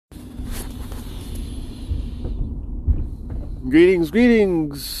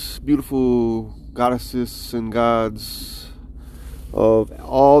Greetings, beautiful goddesses and gods of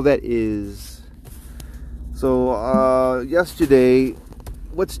all that is. So, yesterday,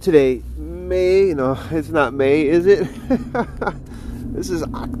 what's today? May? No, it's not May, is it? This is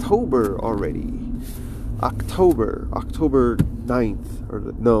October already. October 9th,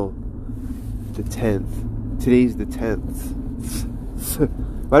 the 10th. Today's the 10th.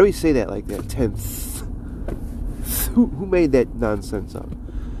 Why do we say that like that? 10th. Who made that nonsense up?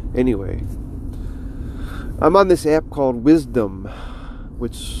 Anyway, I'm on this app called Wisdom,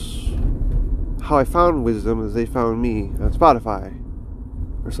 which, how I found Wisdom is they found me on Spotify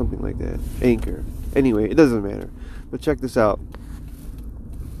or something like that. Anchor. Anyway, it doesn't matter. But check this out.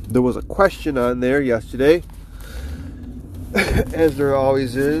 There was a question on there yesterday, as there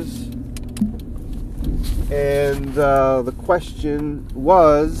always is. And the question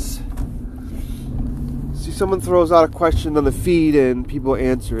was, see, someone throws out a question on the feed and people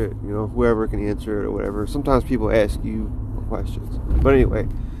answer it, whoever can answer it or whatever. Sometimes people ask you questions. But anyway,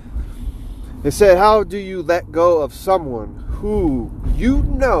 it said, how do you let go of someone who you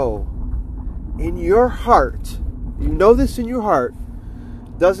know in your heart, this in your heart,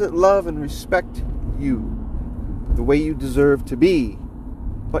 doesn't love and respect you the way you deserve to be,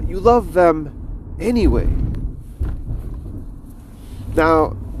 but you love them anyway?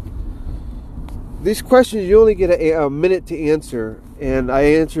 Now, these questions you only get a minute to answer, and I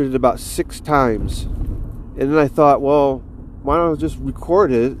answered it about 6 times. And then I thought, well, why don't I just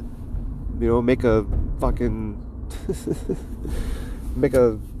record it? Make a fucking make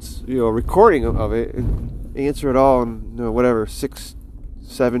a recording of it and answer it all in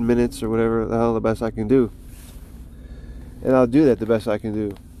 6-7 minutes or whatever the hell the best I can do. And I'll do that the best I can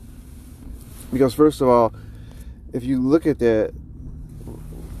do. Because first of all, if you look at that,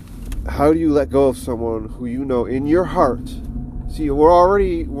 how do you let go of someone who you know in your heart? See, we're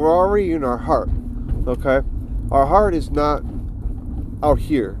already in our heart, okay? Our heart is not out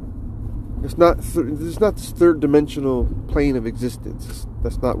here. It's not this third dimensional plane of existence.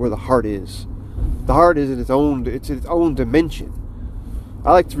 That's not where the heart is. The heart is in its own dimension.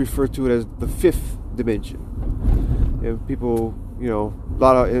 I like to refer to it as the 5th dimension. And people, a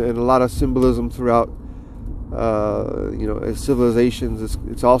lot of symbolism throughout. As civilizations,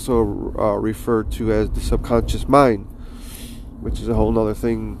 it's also referred to as the subconscious mind, which is a whole other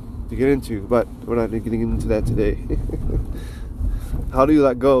thing to get into, but we're not getting into that today. How do you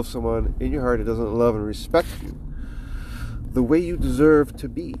let go of someone in your heart that doesn't love and respect you the way you deserve to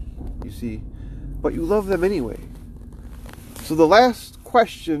be, you see, but you love them anyway? So the last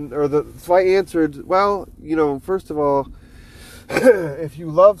question, so I answered, well, first of all, if you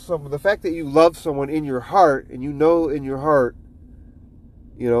love someone, the fact that you love someone in your heart, and in your heart,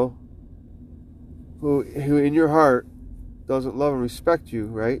 who in your heart doesn't love and respect you,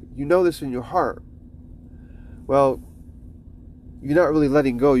 right? This in your heart. Well, you're not really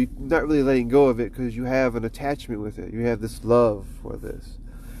letting go. You're not really letting go of it because you have an attachment with it. You have this love for this.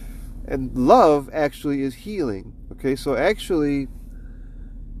 And love actually is healing. Okay, so actually,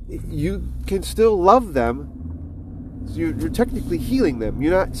 you can still love them. So you're technically healing them.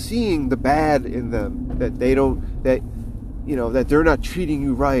 You're not seeing the bad in them, that they're not treating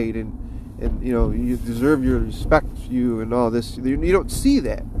you right, and you deserve your respect, and all this. You don't see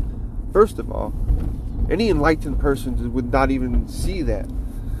that. First of all, any enlightened person would not even see that.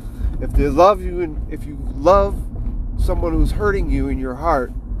 If they love you, and if you love someone who's hurting you in your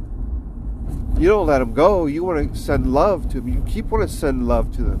heart, you don't let them go. You want to send love to them. You want to send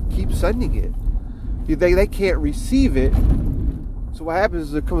love to them. Keep sending it. They can't receive it, so what happens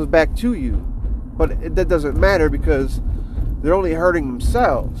is it comes back to you. But that doesn't matter because they're only hurting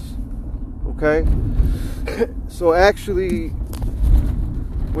themselves. Okay? So actually,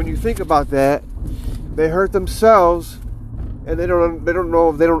 when you think about that, they hurt themselves, and they don't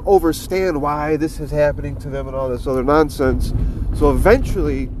understand why this is happening to them and all this other nonsense. So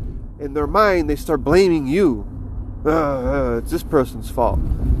eventually, in their mind, they start blaming you. It's this person's fault.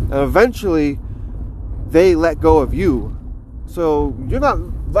 And eventually, they let go of you. So you're not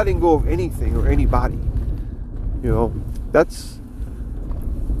letting go of anything or anybody. That's,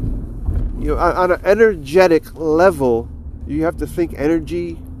 on an energetic level, you have to think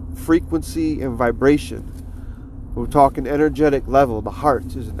energy, frequency, and vibration. We're talking energetic level. The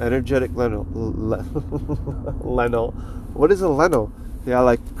heart is an energetic level. What is a leno? Yeah, I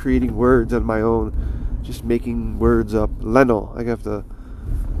like creating words on my own, just making words up. Leno. I have to,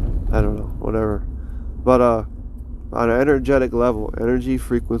 I don't know, whatever. But on an energetic level, energy,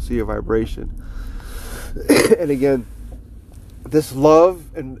 frequency, or vibration. And again, this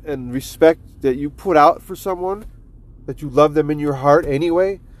love and respect that you put out for someone that you love them in your heart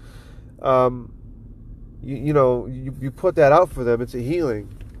anyway, you put that out for them. It's a healing.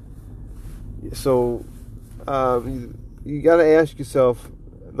 So you got to ask yourself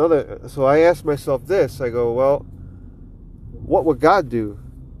another. So I ask myself this. I go, well, what would God do?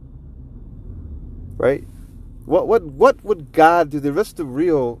 Right? What would God do? The rest of the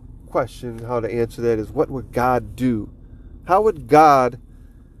real question, how to answer that, is what would God do? How would God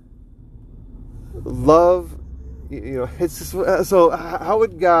love? It's just, so how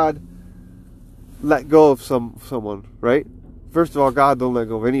would God let go of someone? Right? First of all, God don't let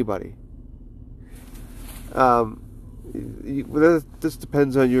go of anybody. This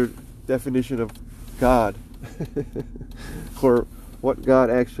depends on your definition of God, or what God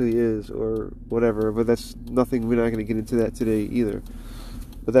actually is, or whatever. But that's nothing. We're not going to get into that today either.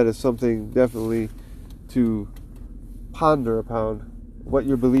 But that is something definitely to ponder upon, what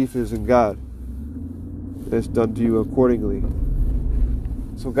your belief is in God. That's done to you accordingly.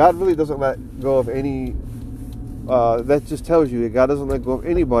 So God really doesn't let go of any. That just tells you that God doesn't let go of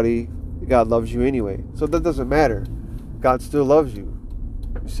anybody. God loves you anyway. So that doesn't matter. God still loves you.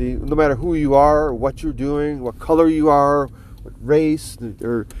 You see, no matter who you are, or what you're doing, what color you are, what race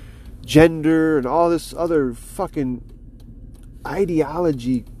or gender, and all this other fucking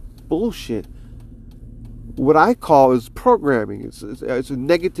ideology bullshit. What I call is programming. It's a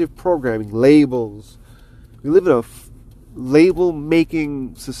negative programming. Labels. We live in a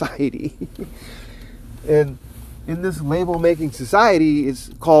label-making society. And in this label-making society,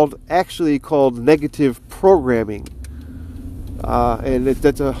 it's actually called negative programming. And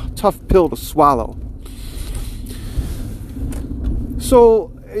that's a tough pill to swallow.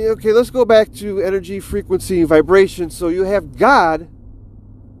 So, okay, let's go back to energy, frequency, vibration. So you have God.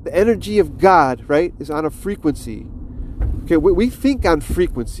 The energy of God, right, is on a frequency. Okay, we think on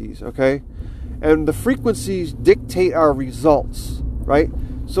frequencies, okay? And the frequencies dictate our results, right?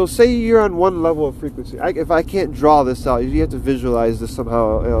 So say you're on one level of frequency. If I can't draw this out, you have to visualize this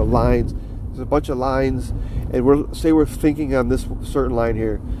somehow, lines. There's a bunch of lines, and we're thinking on this certain line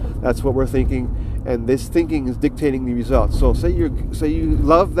here. That's what we're thinking, and this thinking is dictating the results. So say you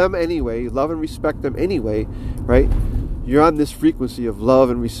love them anyway, love and respect them anyway, right? You're on this frequency of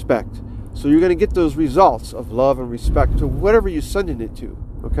love and respect. So you're going to get those results of love and respect to whatever you're sending it to,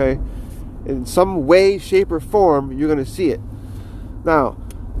 okay? In some way, shape, or form, you're going to see it. Now,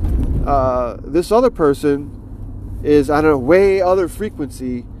 this other person is on a way other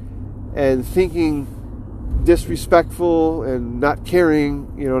frequency and thinking disrespectful and not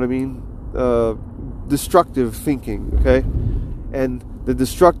caring, you know what I mean? Destructive thinking, okay? And the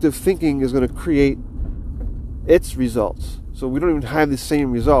destructive thinking is going to create its results. So we don't even have the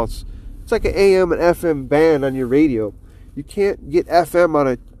same results. It's like an AM and FM band on your radio. You can't get FM on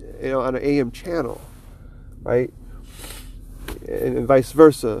an AM channel, right? And vice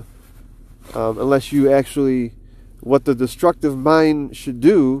versa, unless you actually, what the destructive mind should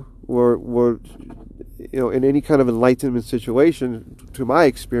do, or in any kind of enlightenment situation, to my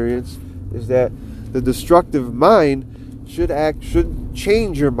experience, is that the destructive mind should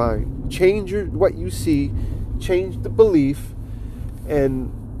change your mind, change what you see, change the belief,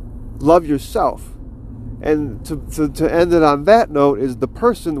 and love yourself. And to end it on that note is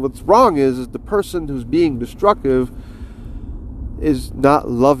what's wrong is the person who's being destructive is not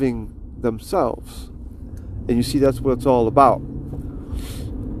loving themselves. And you see, that's what it's all about.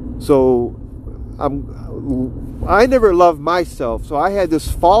 So I never loved myself. So I had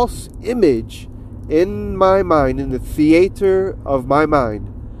this false image in my mind, in the theater of my mind.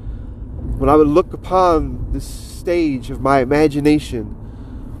 When I would look upon this stage of my imagination,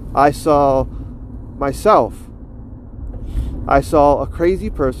 I saw myself. I saw a crazy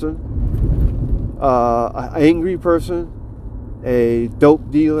person, an angry person, a dope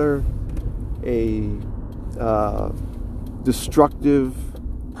dealer, a destructive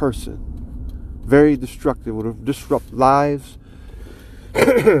person. Very destructive, would disrupt lives.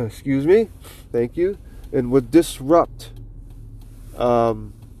 Excuse me. Thank you. And would disrupt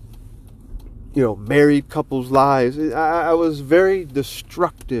married couples' lives. I was very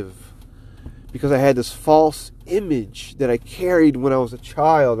destructive because I had this false image that I carried when I was a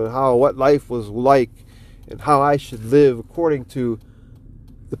child, and what life was like and how I should live according to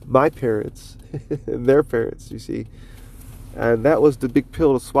my parents and their parents, you see. And that was the big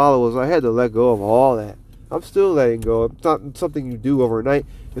pill to swallow, was I had to let go of all that. I'm still letting go. It's not something you do overnight.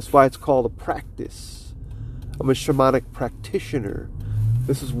 It's why it's called a practice. I'm a shamanic practitioner.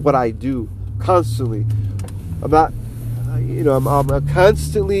 This is what I do constantly. I'm not, I'm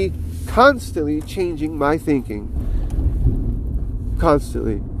constantly changing my thinking.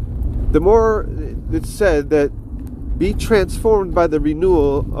 Constantly. The more it's said that Be transformed by the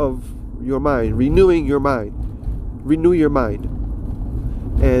renewal of your mind, renewing your mind. Renew your mind.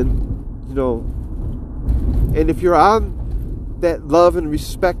 And, and if you're on that love and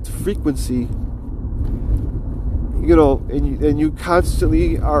respect frequency, and you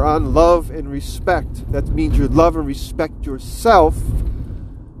constantly are on love and respect, that means you love and respect yourself,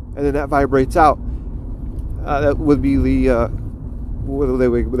 and then that vibrates out. That would be the what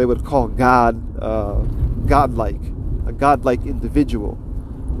they would call godlike, a godlike individual.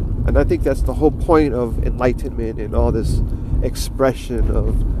 And I think that's the whole point of enlightenment and all this expression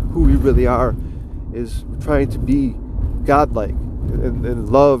of who we really are, is trying to be godlike and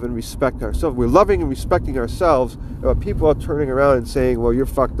love and respect ourselves. We're loving and respecting ourselves. People are turning around and saying, well, you're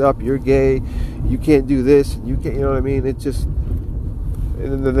fucked up, you're gay, you can't do this, and you can't, you know what I mean? It just,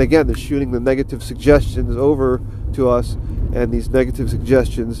 and then again, they're shooting the negative suggestions over to us, and these negative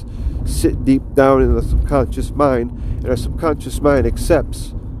suggestions sit deep down in the subconscious mind, and our subconscious mind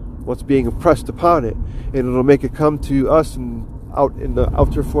accepts what's being impressed upon it, and it'll make it come to us out in the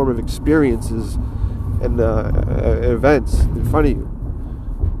outer form of experiences and events in front of you,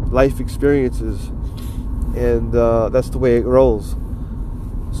 life experiences, and that's the way it rolls.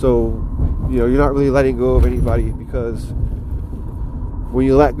 So, you're not really letting go of anybody, because when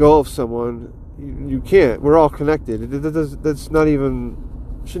you let go of someone, you can't. We're all connected. That's not even,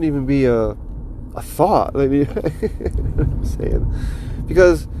 shouldn't even be a thought. I mean, I'm saying,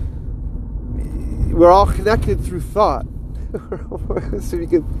 because we're all connected through thought. So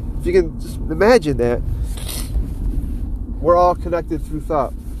if you can just imagine that, we're all connected through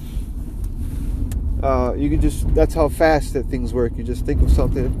thought. You can that's how fast that things work. You just think of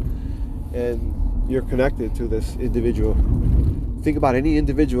something, and you're connected to this individual. Think about any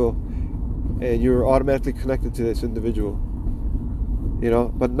individual, and you're automatically connected to this individual.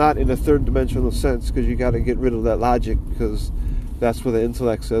 But not in a third dimensional sense, because you got to get rid of that logic, because that's where the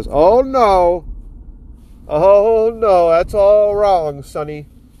intellect says, oh no, that's all wrong, sonny.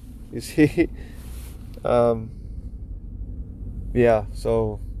 You see? Yeah,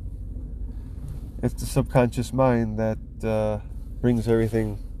 so it's the subconscious mind that brings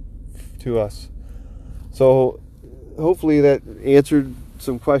everything to us. So hopefully that answered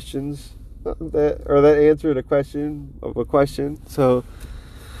some questions, that answered a question of a question. So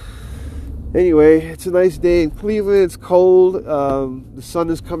anyway, it's a nice day in Cleveland. It's cold. The sun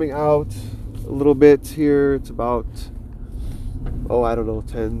is coming out a little bit here. It's about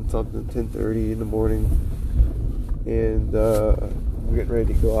 10:30 in the morning, and we're getting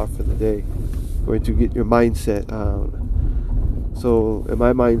ready to go off for the day. Going to get your mindset on. So, and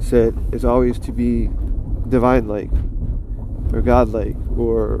my mindset is always to be divine-like, or God-like,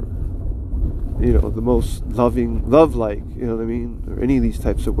 or the most loving, love-like. You know what I mean? Or any of these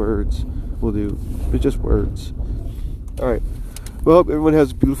types of words will do. They're just words. All right. Well, hope everyone has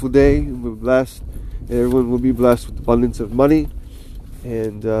a beautiful day, and we're blessed, and everyone will be blessed with abundance of money,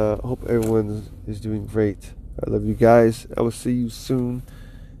 and hope everyone is doing great. I love you guys. I will see you soon.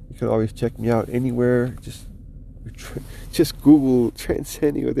 You can always check me out anywhere. Just Google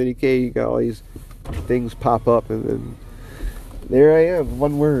Transcending with Eddie K. You got all these things pop up, and then there I am.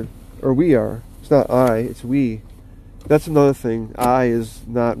 One word, or we are. It's not I. It's we. That's another thing. I is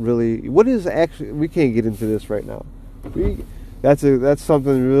not really. What is actually? We can't get into this right now. That's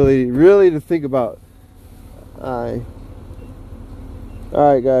something really, really to think about. I.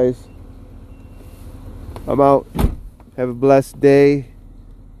 All right, guys. I'm out. Have a blessed day,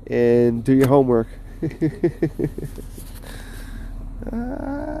 and do your homework.